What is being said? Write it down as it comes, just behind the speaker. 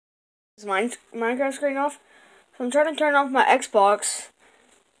Is my Minecraft screen off? So I'm trying to turn off my Xbox.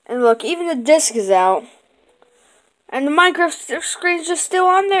 And look, even the disc is out. And the Minecraft screen's just still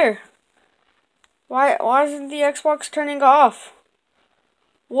on there. Why isn't the Xbox turning off?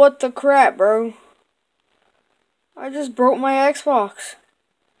 What the crap, bro? I just broke my Xbox.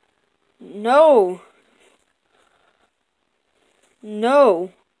 No.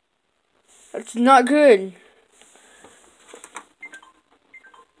 No. That's not good.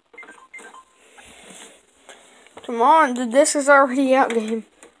 Come on, the disc is already out, game.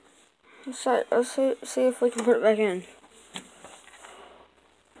 Let's see if we can put it back in.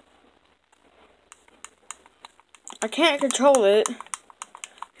 I can't control it.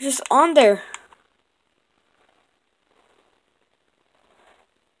 It's just on there.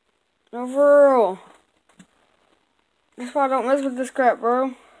 No, for real. That's why I don't mess with this crap,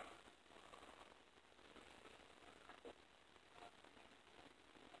 bro.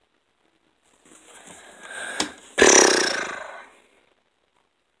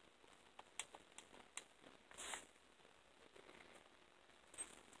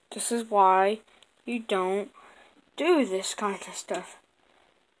 This is why you don't do this kind of stuff.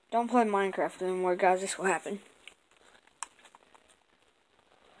 Don't play Minecraft anymore, guys. This will happen.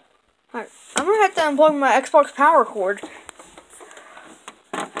 Alright, I'm gonna have to unplug my Xbox power cord.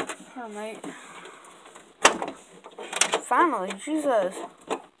 Alright, mate. Finally, Jesus.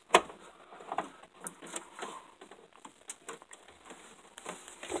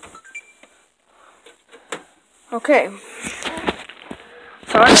 Okay.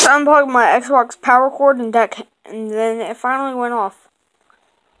 So I just unplugged my Xbox power cord and then it finally went off.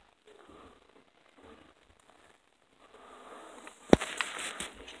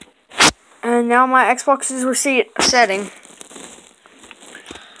 And now my Xbox is resetting.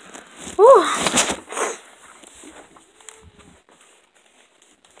 Whew.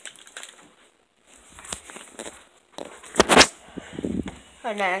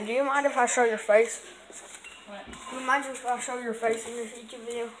 Hey man, do you mind if I show your face? What? Do you mind if I show your face in this YouTube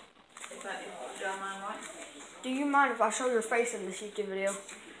video? Is that your mind, right? Do you mind if I show your face in this YouTube video?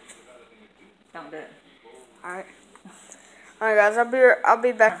 Don't do it. Alright. Alright guys, I'll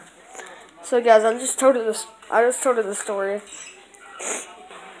be back. So guys, I just told her the story.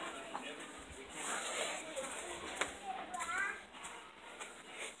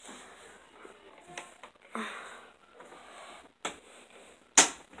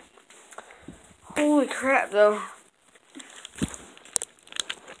 Holy crap though.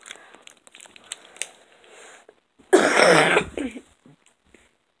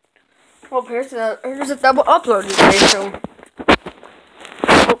 Well, here's a double upload today, so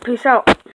peace out.